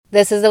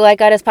This is the Light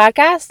Goddess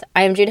Podcast.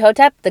 I am Jude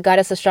Hotep, the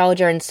Goddess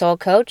Astrologer and Soul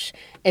Coach.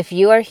 If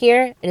you are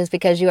here, it is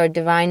because you are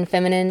divine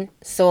feminine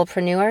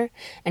soulpreneur,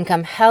 and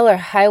come hell or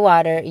high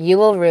water, you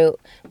will root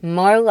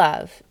more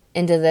love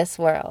into this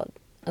world.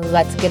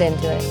 Let's get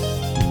into it.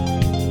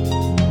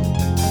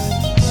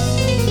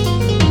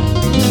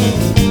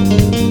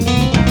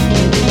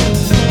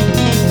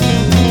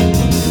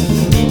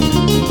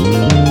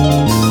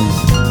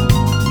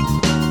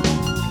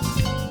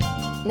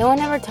 No one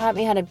ever taught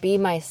me how to be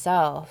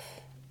myself.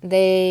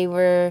 They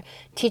were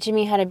teaching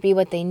me how to be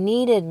what they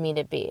needed me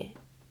to be,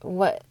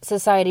 what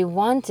society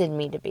wanted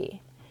me to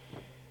be.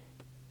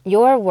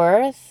 Your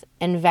worth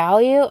and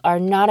value are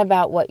not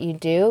about what you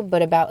do,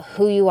 but about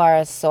who you are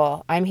as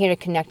soul. I'm here to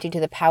connect you to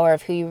the power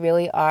of who you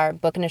really are.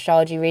 Book an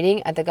astrology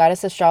reading at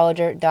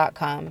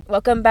thegoddessastrologer.com.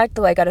 Welcome back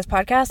to Light Goddess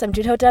Podcast. I'm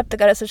Jude Hotep, the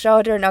Goddess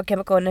Astrologer and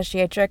Alchemical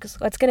Initiatrix.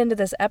 Let's get into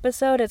this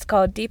episode. It's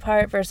called Deep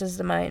Heart versus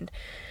the Mind.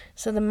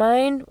 So the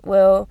mind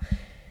will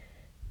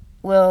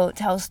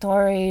tell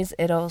stories,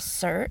 it'll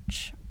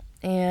search,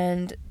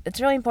 and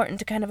it's really important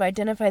to kind of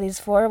identify these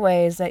 4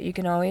 ways that you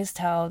can always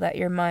tell that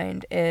your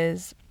mind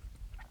is,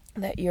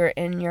 that you're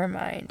in your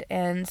mind.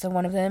 And so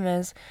one of them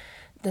is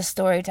the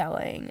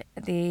storytelling,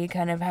 the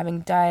kind of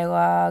having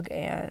dialogue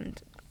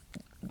and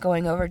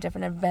going over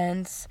different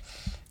events,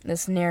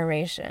 this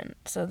narration.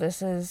 So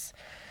this is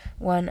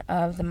one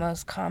of the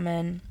most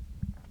common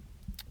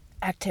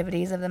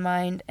activities of the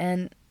mind.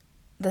 And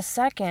the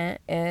second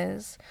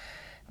is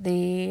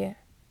the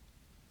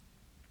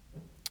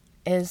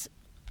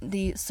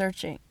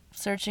searching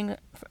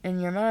in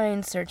your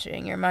mind.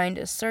 Your mind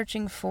is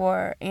searching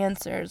for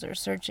answers or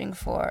searching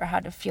for how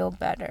to feel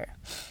better.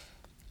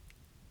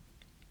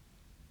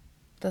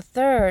 The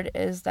third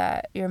is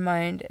that your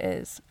mind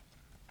is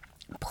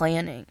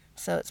planning.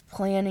 So it's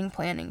planning,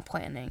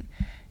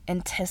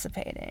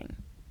 anticipating,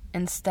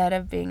 instead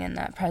of being in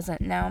that present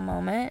now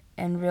moment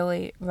and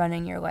really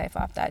running your life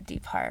off that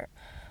deep heart,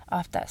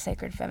 off that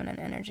sacred feminine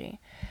energy.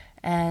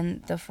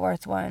 And the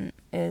fourth one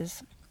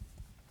is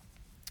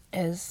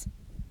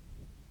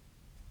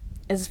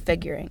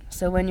figuring.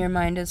 So when your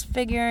mind is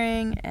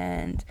figuring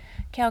and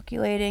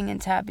calculating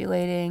and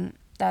tabulating,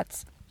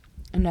 that's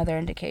another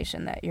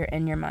indication that you're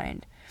in your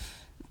mind.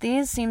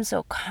 These seem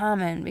so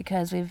common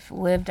because we've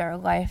lived our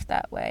life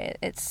that way.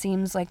 It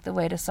seems like the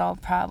way to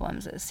solve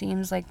problems. It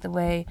seems like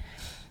the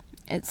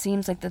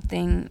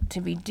thing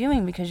to be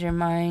doing because your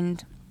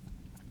mind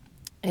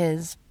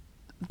is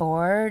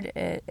bored.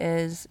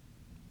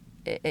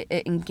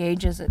 It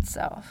engages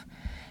itself,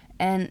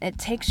 and it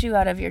takes you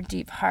out of your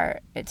deep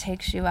heart. It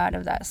takes you out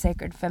of that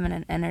sacred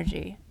feminine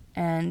energy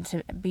and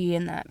to be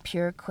in that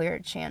pure, clear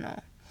channel.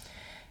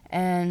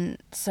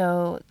 And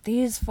so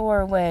these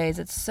 4 ways,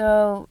 it's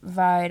so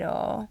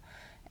vital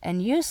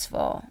and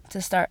useful to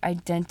start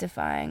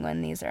identifying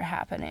when these are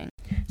happening.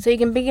 So you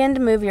can begin to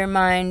move your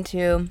mind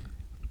to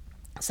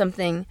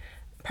something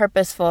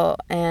purposeful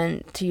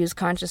and to use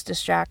conscious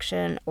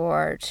distraction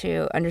or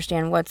to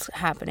understand what's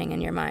happening in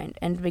your mind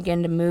and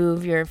begin to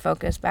move your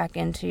focus back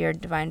into your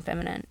divine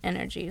feminine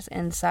energies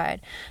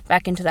inside,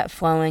 back into that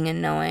flowing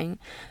and knowing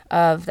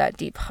of that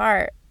deep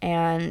heart.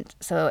 And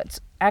so it's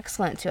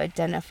excellent to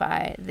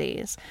identify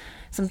these.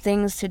 Some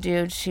things to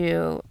do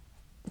to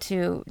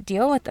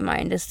deal with the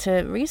mind is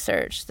to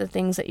research the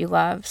things that you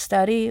love,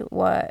 study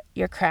what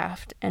your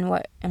craft and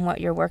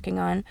what you're working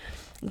on,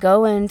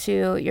 go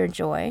into your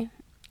joy,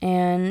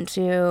 and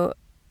to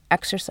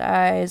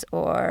exercise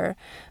or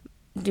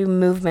do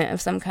movement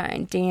of some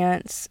kind,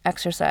 dance,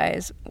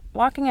 exercise.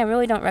 Walking I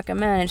really don't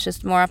recommend. It's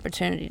just more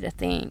opportunity to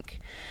think,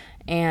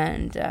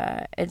 and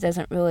it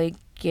doesn't really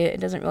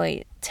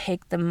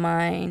take the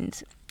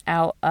mind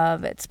out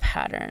of its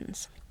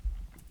patterns.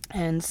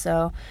 And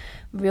so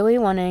really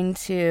wanting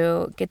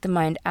to get the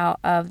mind out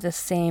of the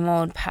same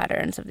old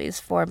patterns of these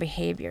 4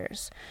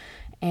 behaviors.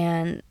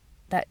 And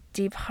that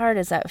deep heart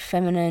is that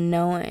feminine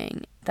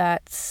knowing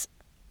that's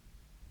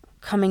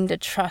coming to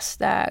trust,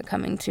 that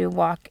coming to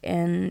walk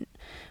in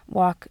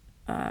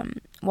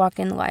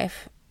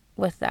life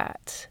with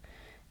that.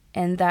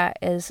 And that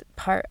is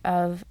part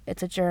of,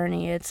 it's a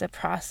journey, it's a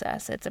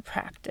process, it's a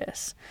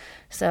practice.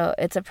 So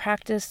it's a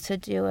practice to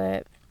do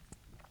it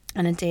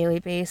on a daily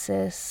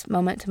basis,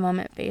 moment to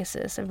moment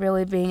basis, of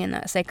really being in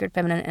that sacred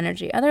feminine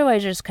energy.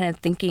 Otherwise you're just kind of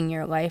thinking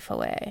your life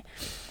away.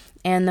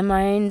 And the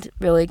mind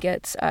really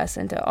gets us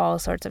into all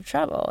sorts of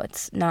trouble.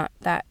 It's not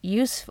that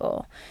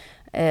useful.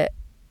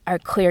 Our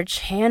clear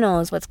channel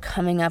is what's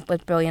coming up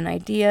with brilliant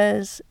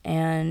ideas,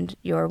 and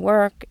your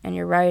work and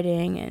your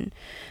writing and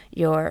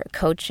your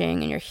coaching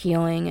and your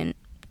healing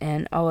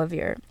and all of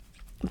your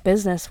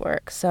business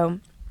work. So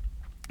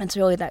it's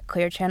really that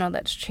clear channel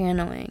that's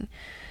channeling.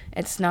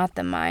 It's not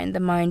the mind. The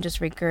mind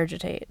just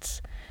regurgitates.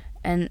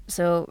 And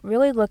so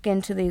really look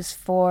into these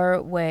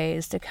 4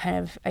 ways to kind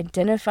of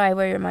identify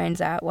where your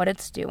mind's at, what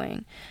it's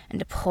doing, and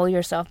to pull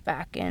yourself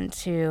back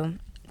into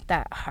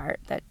that heart,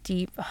 that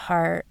deep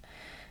heart,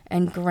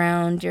 and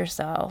ground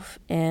yourself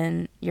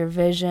in your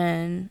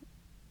vision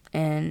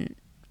and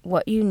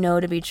what you know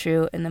to be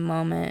true in the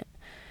moment.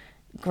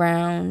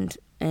 Ground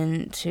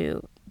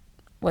into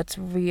what's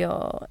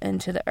real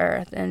into the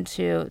earth,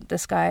 into the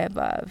sky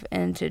above,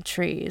 into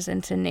trees,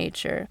 into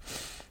nature.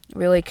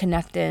 Really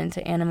connected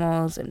into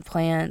animals and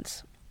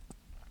plants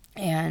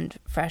and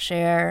fresh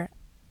air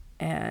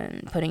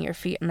and putting your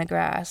feet in the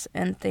grass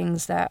and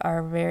things that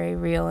are very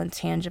real and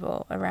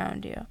tangible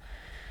around you.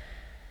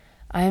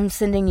 I'm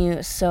sending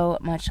you so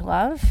much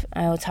love.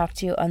 I will talk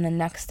to you on the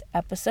next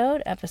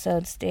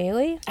episodes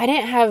daily. I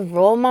didn't have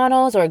role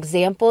models or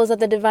examples of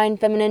the divine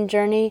feminine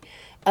journey,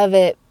 of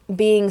it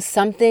being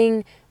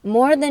something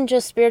more than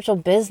just spiritual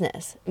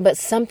business, but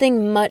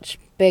something much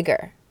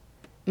bigger.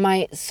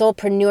 My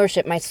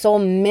soulpreneurship, my soul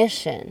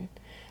mission.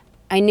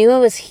 I knew I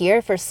was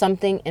here for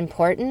something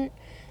important.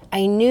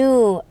 I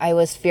knew I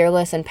was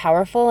fearless and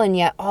powerful, and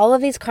yet all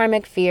of these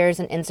karmic fears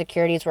and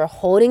insecurities were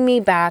holding me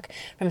back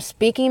from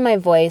speaking my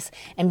voice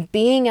and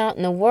being out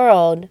in the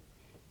world.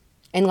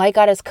 And like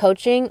Goddess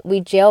Coaching,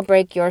 we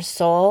jailbreak your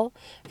soul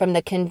from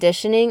the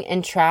conditioning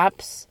and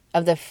traps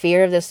of the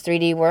fear of this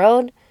 3D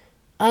world,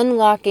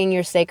 unlocking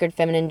your sacred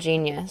feminine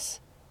genius.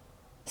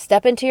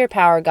 Step into your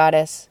power,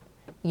 Goddess.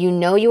 You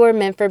know you are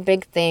meant for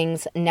big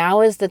things.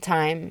 Now is the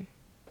time.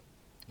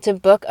 To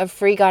book a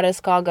free goddess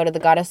call, go to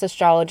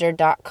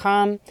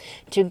thegoddessastrologer.com.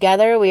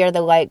 Together, we are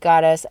the light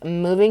goddess,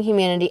 moving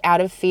humanity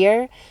out of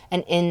fear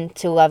and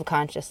into love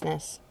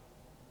consciousness.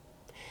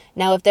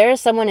 Now, if there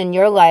is someone in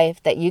your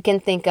life that you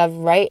can think of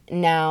right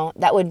now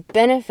that would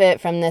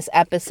benefit from this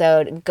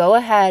episode, go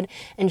ahead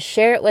and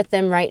share it with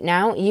them right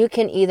now. You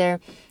can either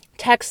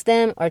text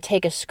them or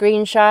take a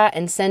screenshot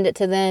and send it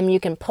to them. You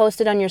can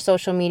post it on your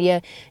social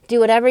media. Do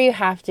whatever you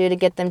have to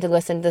get them to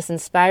listen to this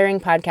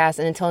inspiring podcast.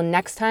 And until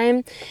next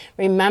time,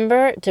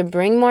 remember to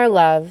bring more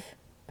love,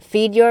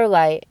 feed your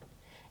light,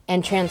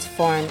 and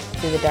transform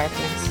through the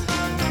darkness.